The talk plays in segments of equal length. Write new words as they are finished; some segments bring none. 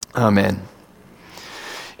Amen.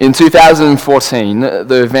 In 2014,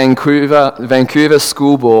 the Vancouver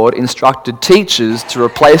School Board instructed teachers to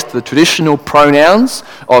replace the traditional pronouns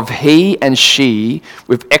of he and she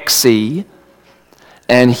with XE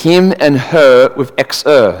and him and her with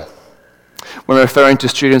XER when referring to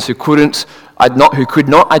students who could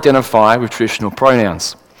not identify with traditional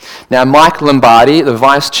pronouns. Now, Mike Lombardi, the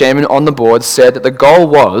vice chairman on the board, said that the goal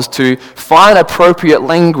was to find appropriate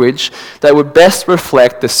language that would best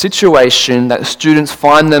reflect the situation that students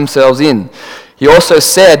find themselves in. He also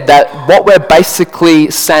said that what we're basically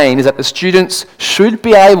saying is that the students should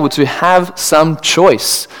be able to have some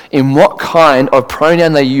choice in what kind of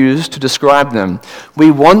pronoun they use to describe them. We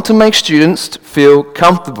want to make students feel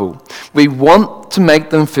comfortable. We want to make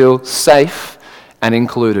them feel safe and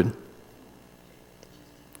included.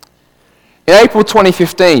 In April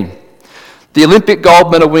 2015, the Olympic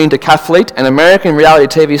gold medal winning decathlete and American reality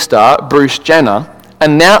TV star Bruce Jenner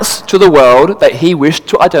announced to the world that he wished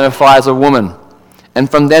to identify as a woman, and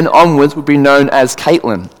from then onwards would be known as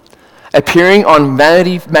Caitlin. Appearing on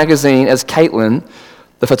Vanity magazine as Caitlin,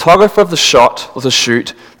 the photographer of the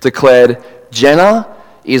shoot declared, "Jenner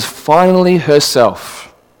is finally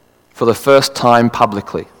herself for the first time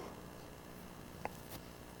publicly."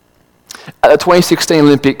 At the 2016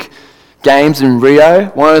 Olympic Games in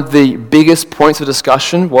Rio, one of the biggest points of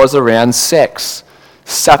discussion was around sex.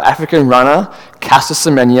 South African runner Caster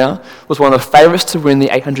Semenya was one of the favourites to win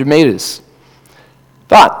the 800 metres.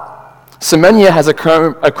 But Semenya has a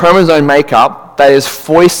chromosome makeup that is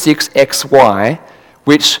 46XY,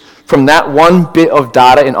 which from that one bit of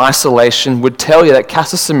data in isolation would tell you that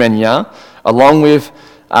Caster Semenya, along with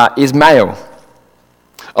is male.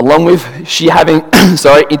 Along with she having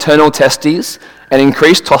internal testes and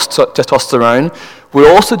increased testosterone, would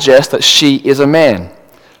all suggest that she is a man.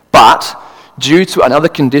 But due to another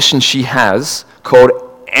condition she has called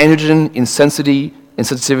androgen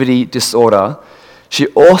insensitivity disorder, she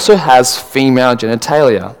also has female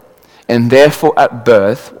genitalia, and therefore at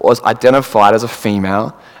birth was identified as a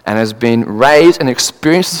female and has been raised and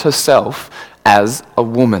experiences herself as a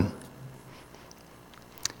woman.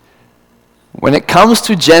 When it comes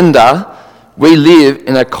to gender, we live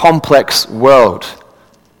in a complex world.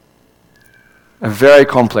 A very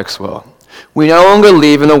complex world. We no longer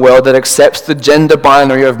live in a world that accepts the gender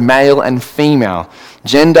binary of male and female.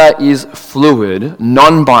 Gender is fluid,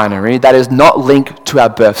 non-binary, that is not linked to our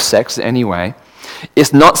birth sex in any way.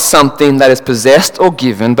 It's not something that is possessed or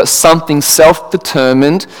given, but something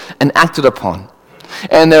self-determined and acted upon.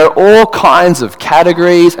 And there are all kinds of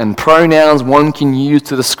categories and pronouns one can use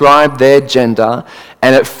to describe their gender,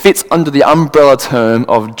 and it fits under the umbrella term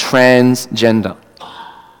of transgender.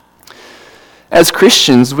 As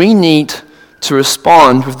Christians, we need to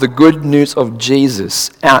respond with the good news of Jesus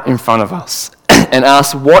out in front of us and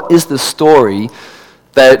ask, what is the story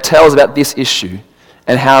that it tells about this issue,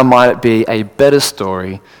 and how might it be a better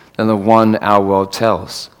story than the one our world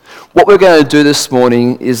tells? What we're going to do this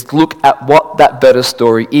morning is look at what that better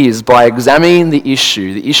story is by examining the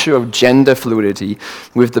issue of gender fluidity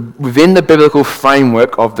within the biblical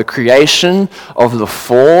framework of the creation, of the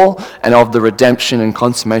fall, and of the redemption and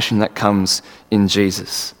consummation that comes in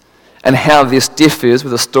Jesus, and how this differs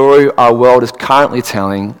with the story our world is currently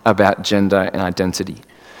telling about gender and identity.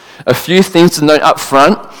 A few things to note up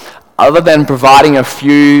front. Other than providing a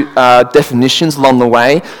few definitions along the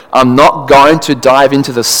way, I'm not going to dive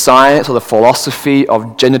into the science or the philosophy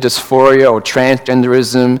of gender dysphoria or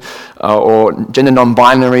transgenderism or gender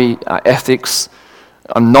non-binary ethics.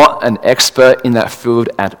 I'm not an expert in that field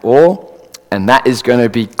at all, and that is going to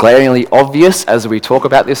be glaringly obvious as we talk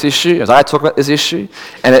about this issue, as I talk about this issue,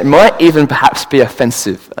 and it might even perhaps be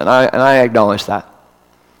offensive, and I acknowledge that.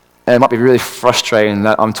 And it might be really frustrating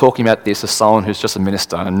that I'm talking about this as someone who's just a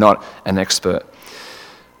minister and not an expert.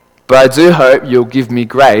 But I do hope you'll give me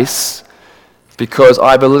grace, because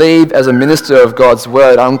I believe as a minister of God's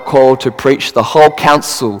word, I'm called to preach the whole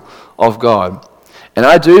counsel of God. And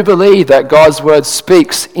I do believe that God's word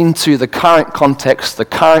speaks into the current context, the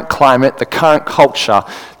current climate, the current culture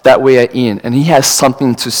that we are in. And he has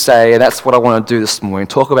something to say, and that's what I want to do this morning.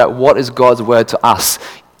 Talk about what is God's word to us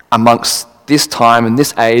amongst this time and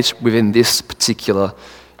this age within this particular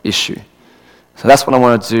issue. So that's what I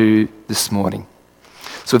want to do this morning.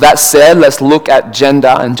 So with that said, let's look at gender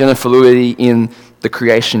and gender fluidity in the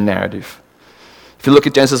creation narrative. If you look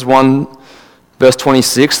at Genesis 1, verse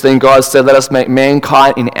 26, then God said, "Let us make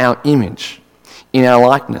mankind in our image, in our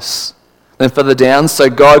likeness." Then further down, so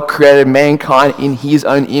God created mankind in his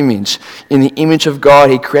own image. In the image of God,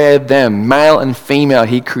 he created them. Male and female,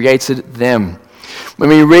 he created them. When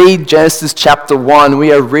we read Genesis chapter 1,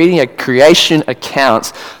 we are reading a creation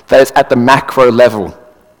account that is at the macro level.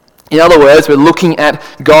 In other words, we're looking at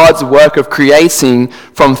God's work of creating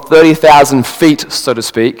from 30,000 feet, so to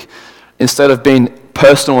speak, instead of being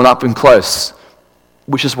personal and up and close,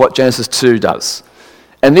 which is what Genesis 2 does.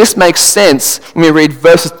 And this makes sense when we read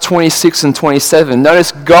verses 26 and 27.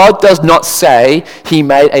 Notice God does not say he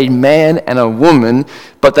made a man and a woman,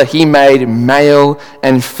 but that he made male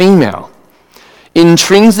and female.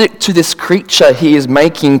 Intrinsic to this creature he is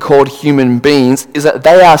making called human beings is that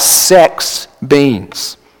they are sex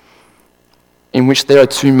beings, in which there are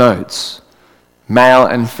two modes, male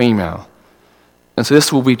and female. And so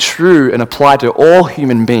this will be true and apply to all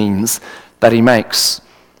human beings that he makes.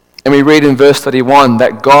 And we read in verse 31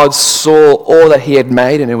 that God saw all that he had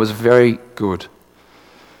made and it was very good.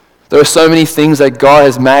 There are so many things that God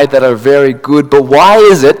has made that are very good, but why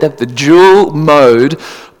is it that the dual mode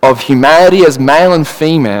of humanity as male and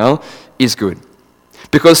female is good?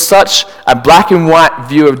 Because such a black and white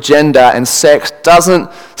view of gender and sex doesn't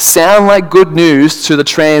sound like good news to the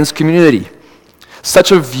trans community.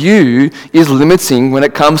 Such a view is limiting when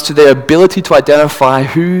it comes to their ability to identify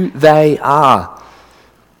who they are.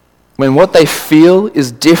 When what they feel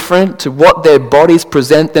is different to what their bodies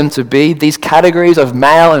present them to be, these categories of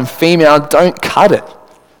male and female don't cut it.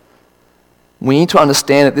 We need to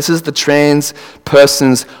understand that this is the trans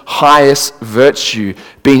person's highest virtue,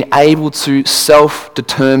 being able to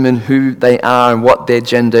self-determine who they are and what their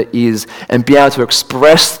gender is, and be able to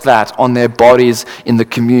express that on their bodies in the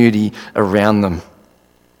community around them.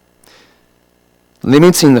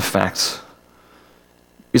 Limiting the fact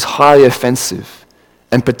is highly offensive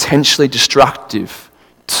and potentially destructive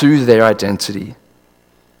to their identity.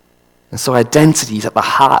 And so identity is at the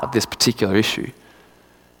heart of this particular issue.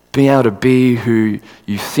 Being able to be who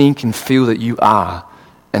you think and feel that you are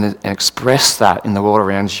and express that in the world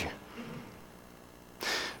around you.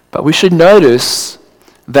 But we should notice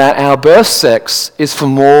that our birth sex is for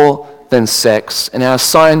more than sex, and our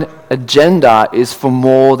assigned agenda is for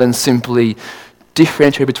more than simply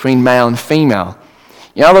differentiate between male and female.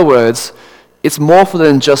 In other words, it's more for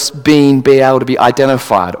than just being able to be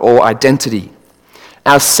identified or identity.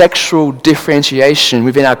 Our sexual differentiation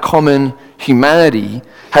within our common humanity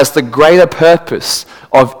has the greater purpose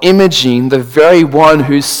of imaging the very one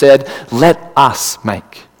who said, "Let us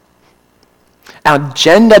make." Our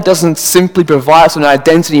gender doesn't simply provide us an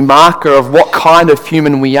identity marker of what kind of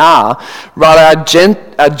human we are. Rather,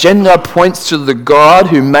 our gender points to the God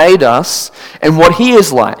who made us and what he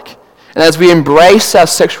is like. And as we embrace our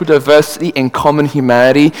sexual diversity and common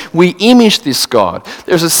humanity, we image this God.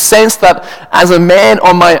 There's a sense that as a man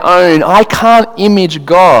on my own, I can't image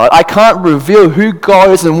God. I can't reveal who God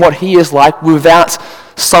is and what he is like without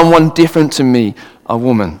someone different to me, a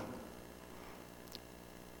woman,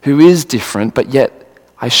 who is different, but yet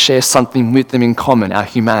I share something with them in common, our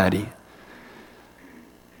humanity.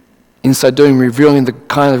 In so doing, revealing the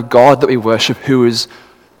kind of God that we worship, who is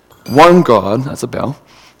one God, that's a bell,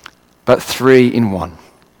 but three in one: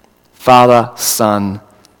 Father, Son,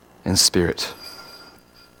 and Spirit.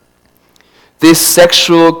 This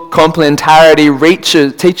sexual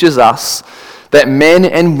complementarity teaches us that men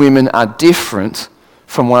and women are different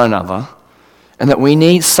from one another, and that we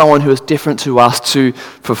need someone who is different to us to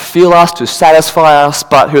fulfill us, to satisfy us,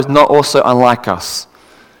 but who is not also unlike us.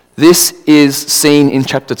 This is seen in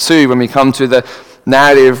chapter 2 when we come to the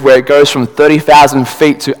narrative where it goes from 30,000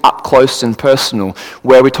 feet to up close and personal,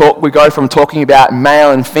 where we go from talking about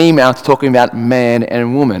male and female to talking about man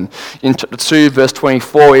and woman. In chapter 2, verse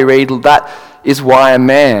 24, we read, "That is why a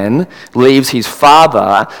man leaves his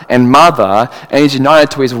father and mother and is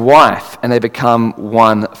united to his wife, and they become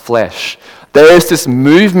one flesh." There is this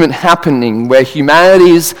movement happening where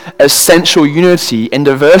humanity's essential unity and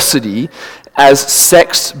diversity as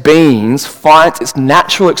sex beings finds its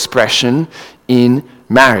natural expression in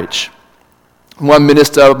marriage. One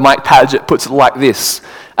minister, Mike Padgett, puts it like this: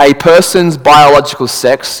 a person's biological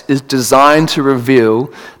sex is designed to reveal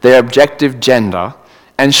their objective gender,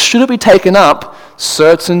 and should it be taken up,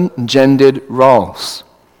 certain gendered roles.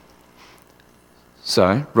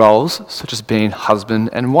 So, roles such as being husband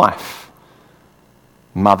and wife,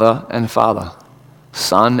 mother and father,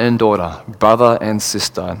 son and daughter, brother and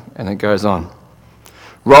sister, and it goes on.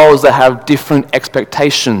 Roles that have different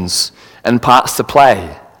expectations and parts to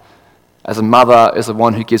play, as a mother is the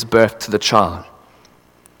one who gives birth to the child.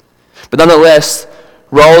 But nonetheless,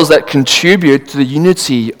 roles that contribute to the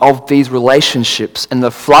unity of these relationships and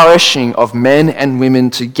the flourishing of men and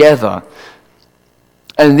women together.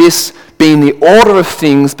 And this being the order of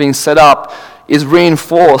things being set up is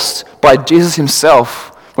reinforced by Jesus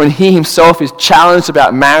himself When he himself is challenged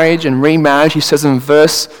about marriage and remarriage, he says in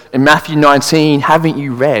Matthew 19, "Haven't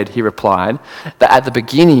you read," he replied, "that at the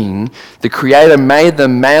beginning the Creator made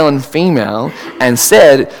them male and female and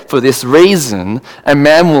said, for this reason, a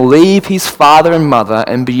man will leave his father and mother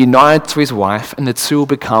and be united to his wife, and the two will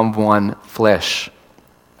become one flesh."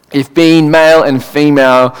 If being male and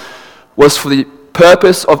female was for the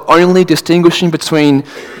purpose of only distinguishing between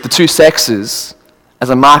the two sexes as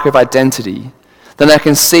a mark of identity, then I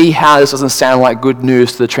can see how this doesn't sound like good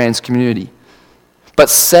news to the trans community.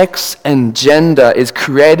 But sex and gender is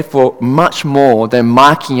created for much more than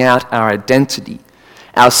marking out our identity.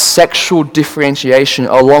 Our sexual differentiation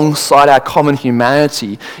alongside our common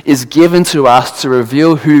humanity is given to us to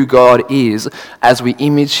reveal who God is as we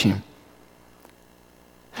image him.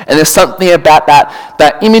 And there's something about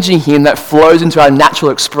that imaging him that flows into our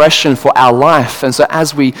natural expression for our life. And so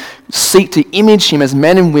as we seek to image him as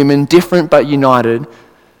men and women, different but united,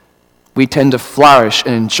 we tend to flourish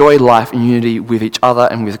and enjoy life in unity with each other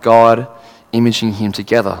and with God, imaging him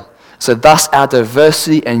together. So thus our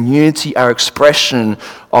diversity and unity are expression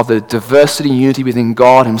of the diversity and unity within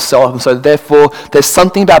God himself. And so therefore, there's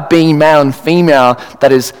something about being male and female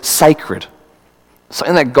that is sacred.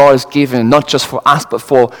 Something that God has given, not just for us, but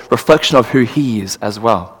for reflection of who he is as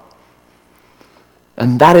well.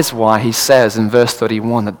 And that is why he says in verse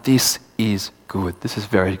 31 that this is good. This is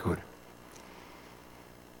very good.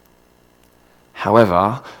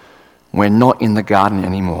 However, we're not in the garden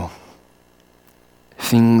anymore.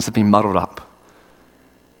 Things have been muddled up.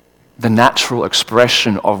 The natural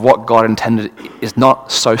expression of what God intended is not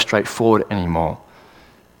so straightforward anymore.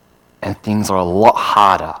 And things are a lot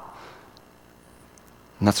harder.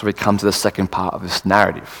 And that's where we come to the second part of this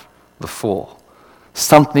narrative, the fall.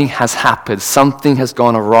 Something has happened, something has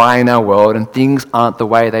gone awry in our world, and things aren't the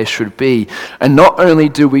way they should be. And not only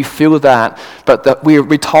do we feel that, but that we're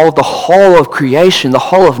told the whole of creation, the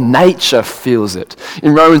whole of nature feels it.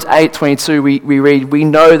 In Romans 8:22, we read, "We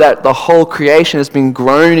know that the whole creation has been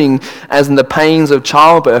groaning as in the pains of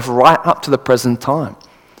childbirth right up to the present time."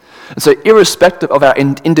 And so irrespective of our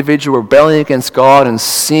individual rebellion against God and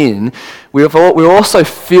sin, we also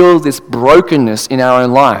feel this brokenness in our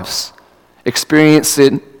own lives,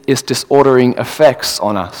 experiencing its disordering effects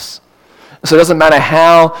on us. So it doesn't matter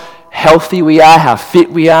how healthy we are, how fit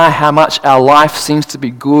we are, how much our life seems to be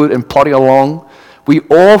good and plodding along, we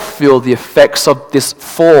all feel the effects of this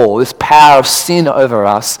fall, this power of sin over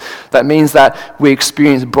us. That means that we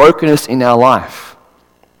experience brokenness in our life.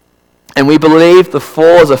 And we believe the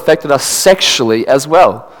fall has affected us sexually as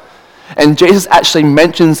well. And Jesus actually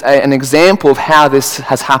mentions an example of how this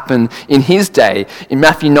has happened in his day. In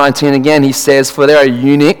Matthew 19 again, he says, "For there are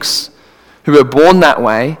eunuchs who were born that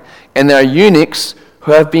way, and there are eunuchs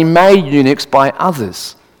who have been made eunuchs by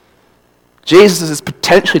others." Jesus is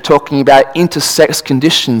potentially talking about intersex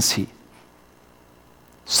conditions here,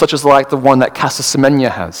 such as like the one that Casa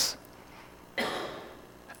Semenya has.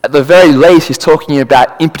 At the very least, he's talking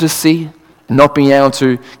about impotency, not being able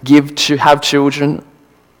to have children.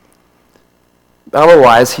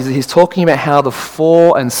 Otherwise, he's talking about how the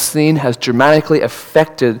fall and sin has dramatically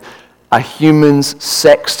affected a human's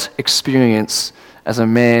sexed experience as a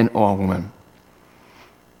man or a woman.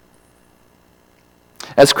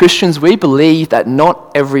 As Christians, we believe that not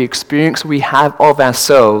every experience we have of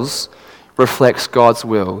ourselves reflects God's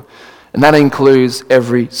will. And that includes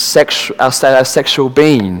every our sexual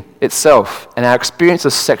being itself. And our experience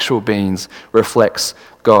as sexual beings reflects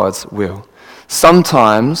God's will.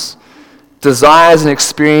 Sometimes desires and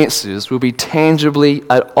experiences will be tangibly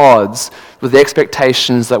at odds with the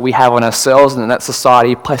expectations that we have on ourselves and that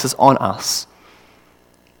society places on us.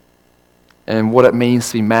 And what it means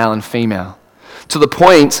to be male and female. To the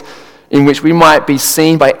point in which we might be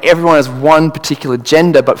seen by everyone as one particular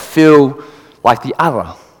gender but feel like the other.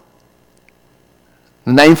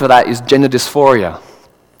 The name for that is gender dysphoria,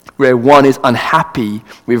 where one is unhappy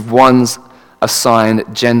with one's assigned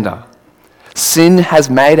gender. Sin has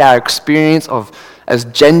made our experience as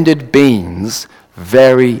gendered beings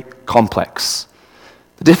very complex.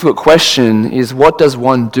 The difficult question is, what does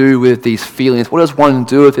one do with these feelings? What does one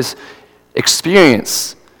do with this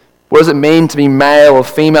experience? What does it mean to be male or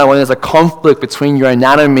female when there's a conflict between your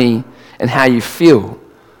anatomy and how you feel?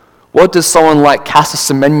 What does someone like Casa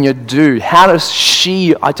Semenya do? How does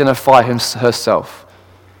she identify herself?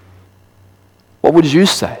 What would you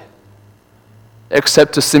say?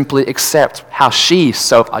 Except to simply accept how she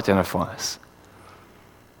self-identifies.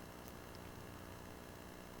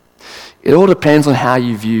 It all depends on how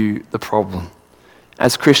you view the problem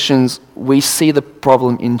as Christians, we see the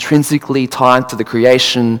problem intrinsically tied to the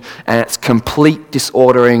creation and its complete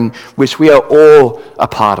disordering, which we are all a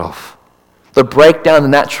part of. The breakdown of the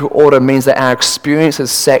natural order means that our experience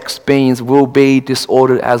as sex beings will be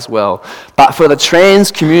disordered as well. But for the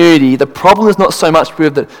trans community, the problem is not so much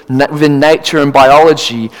within nature and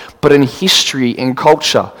biology, but in history and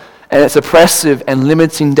culture, and its oppressive and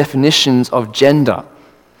limiting definitions of gender.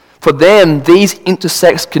 For them, these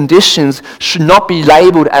intersex conditions should not be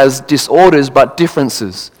labeled as disorders, but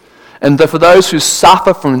differences. And for those who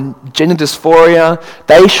suffer from gender dysphoria,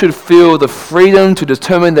 they should feel the freedom to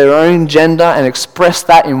determine their own gender and express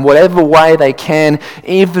that in whatever way they can,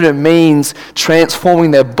 even if it means transforming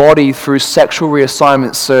their body through sexual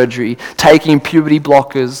reassignment surgery, taking puberty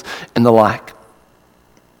blockers, and the like.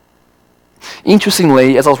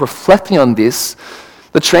 Interestingly, as I was reflecting on this,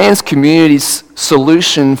 the trans community's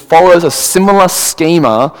solution follows a similar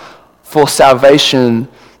schema for salvation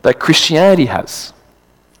that Christianity has.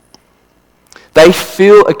 They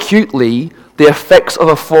feel acutely the effects of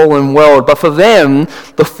a fallen world, but for them,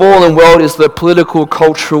 the fallen world is the political,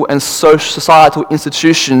 cultural, and societal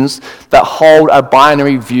institutions that hold a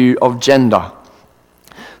binary view of gender.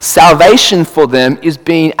 Salvation for them is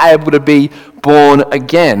being able to be born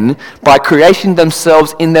again by creating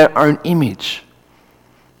themselves in their own image.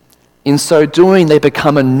 In so doing, they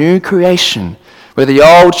become a new creation, where the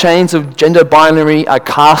old chains of gender binary are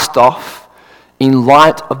cast off in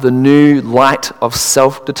light of the new light of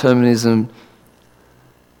self-determinism.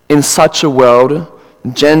 In such a world,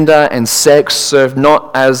 gender and sex serve not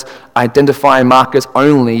as identifying markers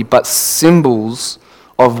only, but symbols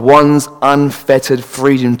of one's unfettered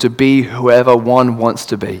freedom to be whoever one wants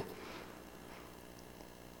to be.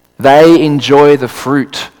 They enjoy the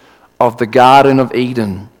fruit of the Garden of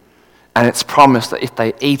Eden, and it's promised that if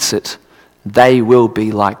they eat it, they will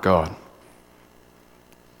be like God.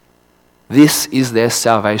 This is their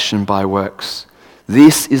salvation by works.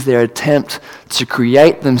 This is their attempt to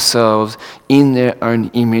create themselves in their own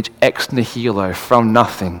image, ex nihilo, from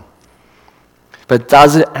nothing. But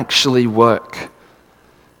does it actually work?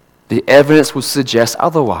 The evidence would suggest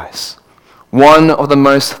otherwise. One of the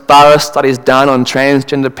most thorough studies done on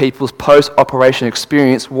transgender people's post-operation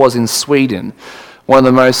experience was in Sweden, one of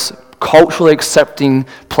the most culturally accepting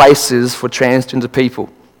places for transgender people.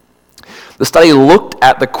 The study looked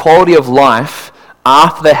at the quality of life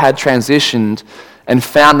after they had transitioned and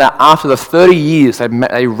found that after the 30 years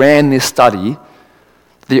they ran this study,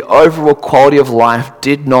 the overall quality of life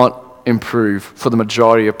did not improve for the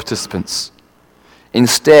majority of participants.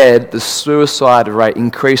 Instead, the suicide rate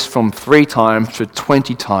increased from 3 times to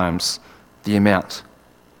 20 times the amount.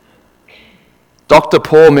 Dr.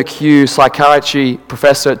 Paul McHugh, psychiatry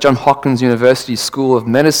professor at Johns Hopkins University School of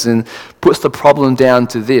Medicine, puts the problem down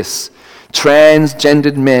to this.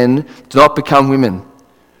 Transgendered men do not become women,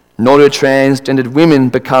 nor do transgendered women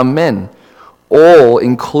become men. All,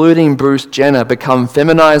 including Bruce Jenner, become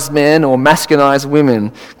feminized men or masculinized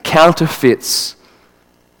women, counterfeits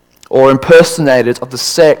or impersonators of the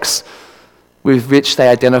sex with which they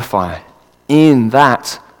identify. In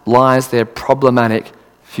that lies their problematic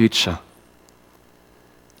future.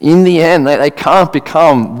 In the end, they can't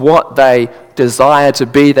become what they desire to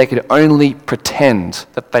be. They can only pretend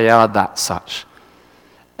that they are that such.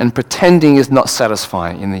 And pretending is not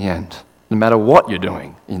satisfying in the end, no matter what you're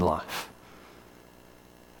doing in life.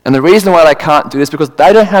 And the reason why they can't do this is because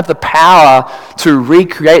they don't have the power to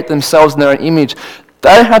recreate themselves in their own image. They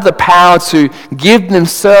don't have the power to give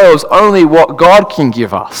themselves only what God can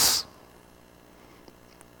give us.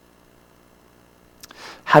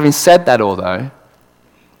 Having said that, although,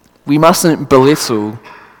 we mustn't belittle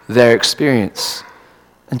their experience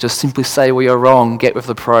and just simply say, well, you're wrong, get with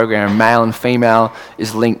the program. Male and female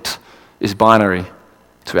is linked, is binary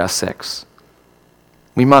to our sex.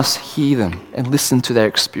 We must hear them and listen to their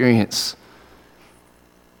experience.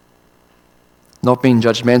 Not being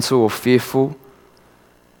judgmental or fearful,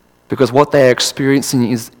 because what they are experiencing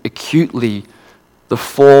is acutely the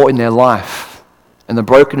fall in their life and the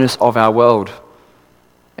brokenness of our world.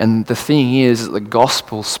 And the thing is that the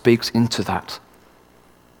gospel speaks into that.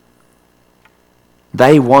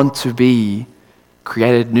 They want to be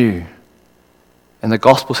created new. And the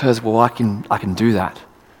gospel says, well, I can do that.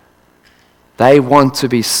 They want to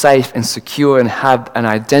be safe and secure and have an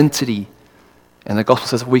identity. And the gospel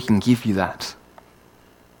says, we can give you that.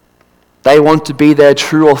 They want to be their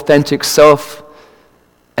true, authentic self.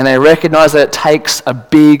 And they recognize that it takes a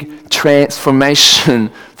big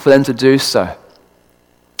transformation for them to do so.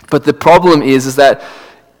 But the problem is that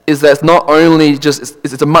it's not only just,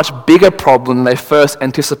 it's a much bigger problem than they first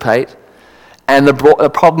anticipate. And the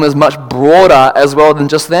problem is much broader as well than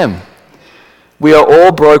just them. We are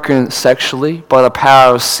all broken sexually by the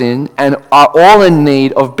power of sin and are all in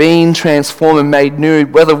need of being transformed and made new,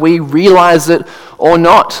 whether we realize it or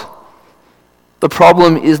not. The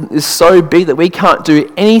problem is so big that we can't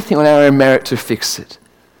do anything on our own merit to fix it.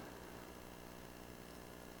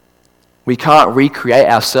 We can't recreate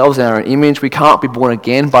ourselves in our own image. We can't be born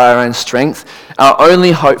again by our own strength. Our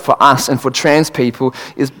only hope for us and for trans people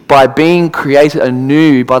is by being created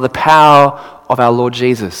anew by the power of our Lord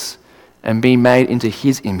Jesus and being made into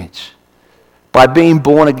his image. By being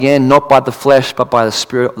born again, not by the flesh, but by the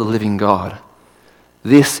Spirit of the living God.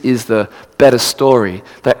 This is the better story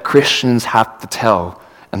that Christians have to tell.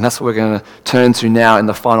 And that's what we're going to turn to now in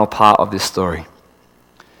the final part of this story.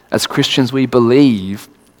 As Christians, we believe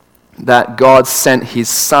that God sent his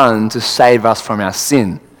Son to save us from our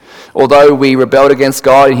sin. Although we rebelled against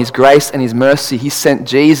God in his grace and his mercy, he sent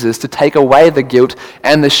Jesus to take away the guilt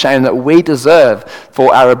and the shame that we deserve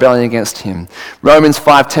for our rebellion against him. Romans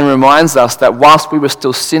 5:10 reminds us that whilst we were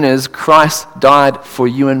still sinners, Christ died for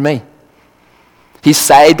you and me. He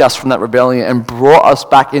saved us from that rebellion and brought us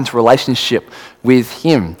back into relationship with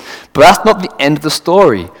him. But that's not the end of the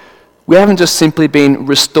story. We haven't just simply been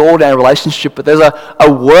restored in our relationship, but there's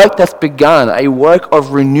a work that's begun, a work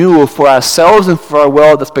of renewal for ourselves and for our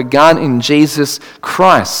world that's begun in Jesus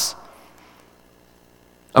Christ.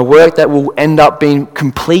 A work that will end up being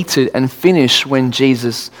completed and finished when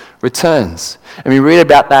Jesus returns. And we read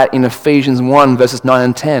about that in Ephesians 1, verses 9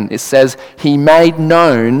 and 10. It says, he made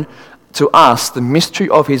known to us the mystery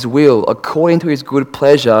of his will, according to his good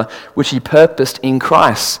pleasure, which he purposed in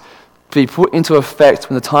Christ, to be put into effect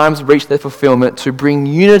when the times reach their fulfillment, to bring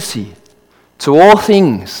unity to all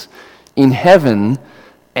things in heaven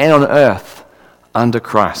and on earth under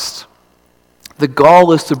Christ. The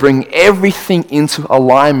goal is to bring everything into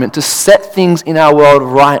alignment, to set things in our world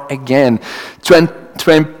right again, to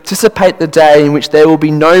anticipate the day in which there will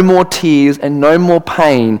be no more tears and no more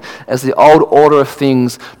pain as the old order of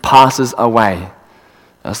things passes away,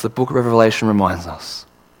 as the book of Revelation reminds us.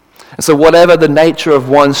 And so whatever the nature of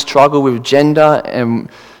one's struggle with gender, and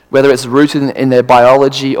whether it's rooted in their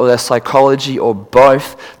biology or their psychology or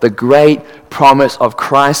both, the great promise of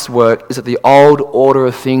Christ's work is that the old order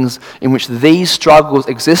of things in which these struggles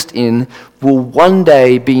exist in will one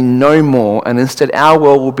day be no more, and instead our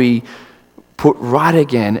world will be put right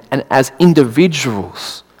again, and as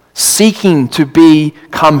individuals seeking to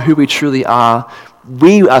become who we truly are,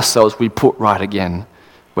 we ourselves will be put right again,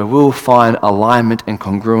 where we will find alignment and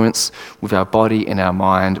congruence with our body and our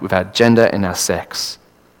mind, with our gender and our sex.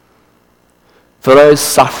 For those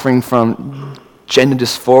suffering from gender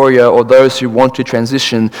dysphoria or those who want to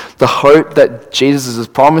transition, the hope that Jesus is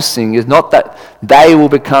promising is not that they will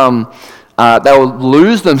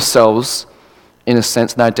lose themselves in a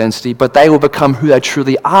sense in identity, but they will become who they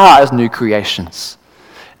truly are as new creations.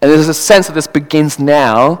 And there's a sense that this begins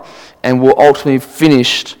now and will ultimately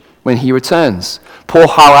finish when he returns. Paul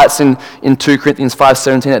highlights in 2 Corinthians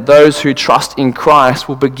 5:17 that those who trust in Christ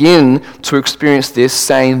will begin to experience this,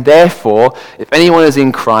 saying, therefore, if anyone is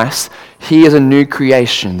in Christ, he is a new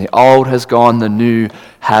creation. The old has gone, the new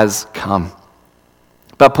has come.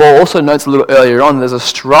 But Paul also notes a little earlier on there's a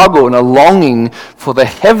struggle and a longing for the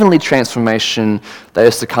heavenly transformation that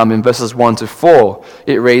is to come in verses 1 to 4.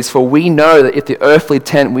 It reads, for we know that if the earthly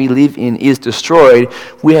tent we live in is destroyed,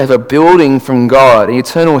 we have a building from God, an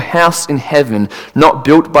eternal house in heaven, not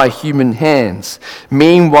built by human hands.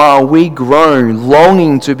 Meanwhile, we groan,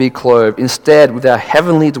 longing to be clothed instead with our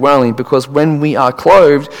heavenly dwelling, because when we are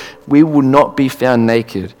clothed, we will not be found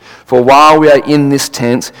naked. For while we are in this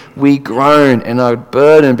tent, we groan and are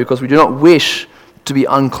burdened because we do not wish to be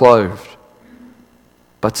unclothed,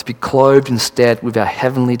 but to be clothed instead with our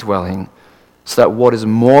heavenly dwelling, so that what is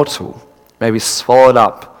mortal may be swallowed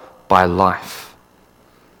up by life.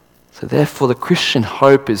 So therefore the Christian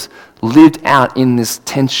hope is lived out in this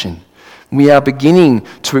tension. We are beginning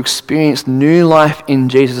to experience new life in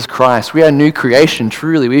Jesus Christ. We are a new creation,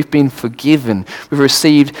 truly. We've been forgiven. We've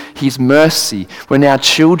received his mercy. We're now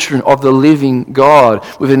children of the living God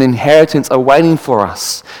with an inheritance awaiting for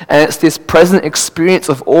us. And it's this present experience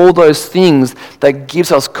of all those things that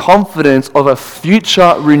gives us confidence of a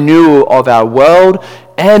future renewal of our world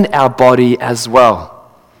and our body as well.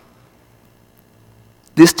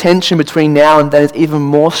 This tension between now and then is even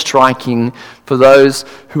more striking for those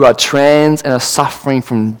who are trans and are suffering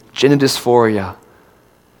from gender dysphoria.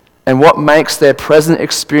 And what makes their present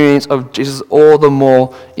experience of Jesus all the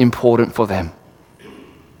more important for them.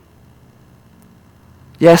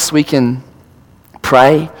 Yes, we can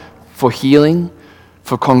pray for healing,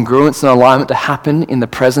 for congruence and alignment to happen in the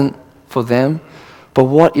present for them. But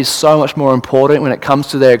what is so much more important when it comes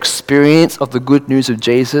to their experience of the good news of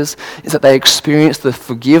Jesus is that they experience the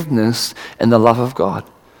forgiveness and the love of God.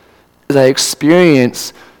 They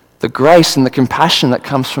experience the grace and the compassion that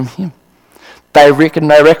comes from him. They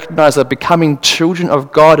recognize that becoming children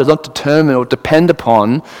of God does not determine or depend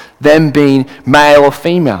upon them being male or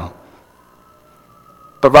female,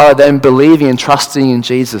 but rather them believing and trusting in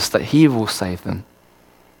Jesus that he will save them.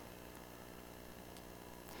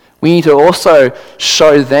 We need to also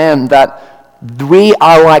show them that we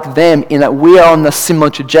are like them in that we are on a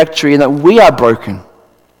similar trajectory and that we are broken.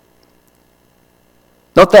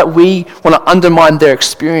 Not that we want to undermine their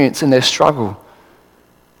experience and their struggle.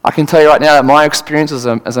 I can tell you right now that my experience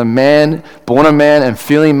as a man, born a man and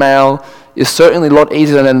feeling male, is certainly a lot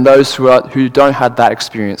easier than those who don't have that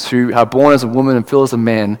experience, who are born as a woman and feel as a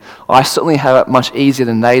man. I certainly have it much easier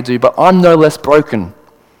than they do, but I'm no less broken,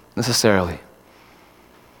 necessarily.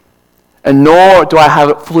 And nor do I have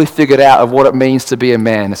it fully figured out of what it means to be a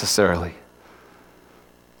man, necessarily.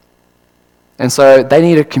 And so they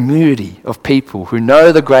need a community of people who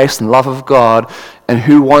know the grace and love of God and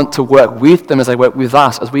who want to work with them as they work with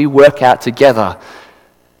us, as we work out together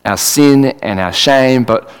our sin and our shame,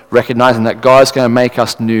 but recognizing that God's going to make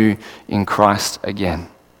us new in Christ again.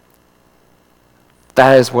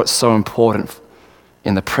 That is what's so important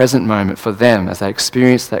in the present moment for them as they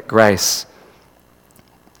experience that grace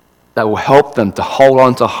that will help them to hold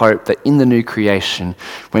on to hope that in the new creation,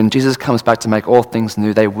 when Jesus comes back to make all things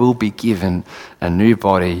new, they will be given a new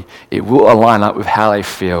body. It will align up with how they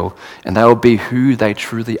feel, and they will be who they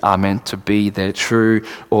truly are meant to be, their true,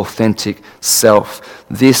 authentic self.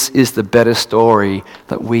 This is the better story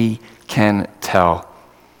that we can tell,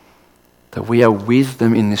 that we are with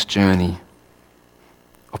them in this journey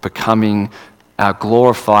of becoming our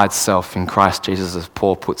glorified self in Christ Jesus, as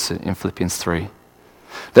Paul puts it in Philippians 3.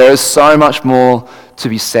 There is so much more to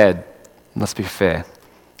be said. Let's be fair.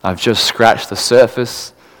 I've just scratched the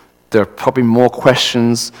surface. There are probably more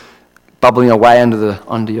questions bubbling away in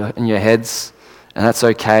your heads, and that's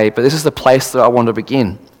okay. But this is the place that I want to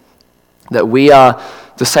begin. That we are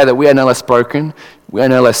to say that we are no less broken, we are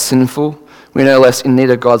no less sinful, we are no less in need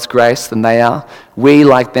of God's grace than they are. We,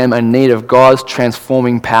 like them, are in need of God's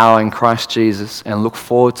transforming power in Christ Jesus, and look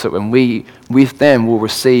forward to it when we, with them, will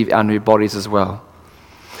receive our new bodies as well.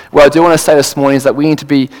 What I do want to say this morning is that we need to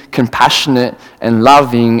be compassionate and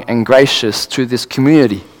loving and gracious to this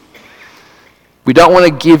community. We don't want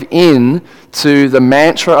to give in to the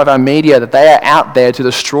mantra of our media that they are out there to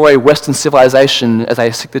destroy Western civilization as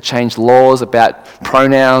they seek to change laws about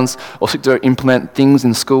pronouns or seek to implement things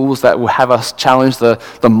in schools that will have us challenge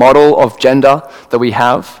the model of gender that we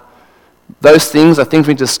have. Those things are things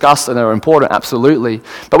we discuss and are important, absolutely.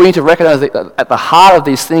 But we need to recognize that at the heart of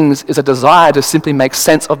these things is a desire to simply make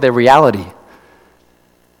sense of their reality.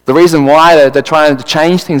 The reason why they're trying to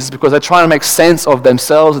change things is because they're trying to make sense of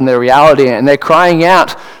themselves and their reality, and they're crying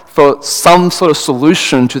out for some sort of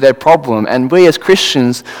solution to their problem. And we as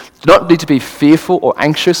Christians do not need to be fearful or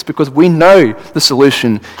anxious because we know the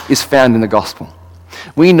solution is found in the gospel.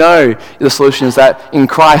 We know the solution is that in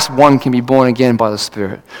Christ, one can be born again by the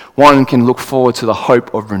Spirit. One can look forward to the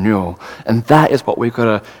hope of renewal. And that is what we've got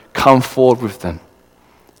to come forward with them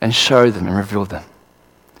and show them and reveal them.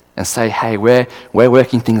 And say, hey, we're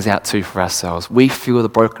working things out too for ourselves. We feel the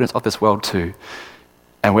brokenness of this world too.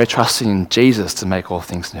 And we're trusting in Jesus to make all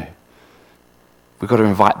things new. We've got to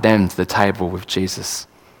invite them to the table with Jesus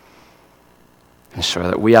and show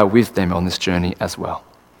that we are with them on this journey as well.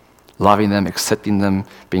 Loving them, accepting them,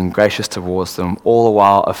 being gracious towards them, all the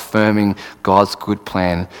while affirming God's good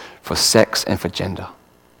plan for sex and for gender,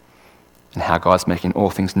 and how God's making all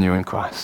things new in Christ.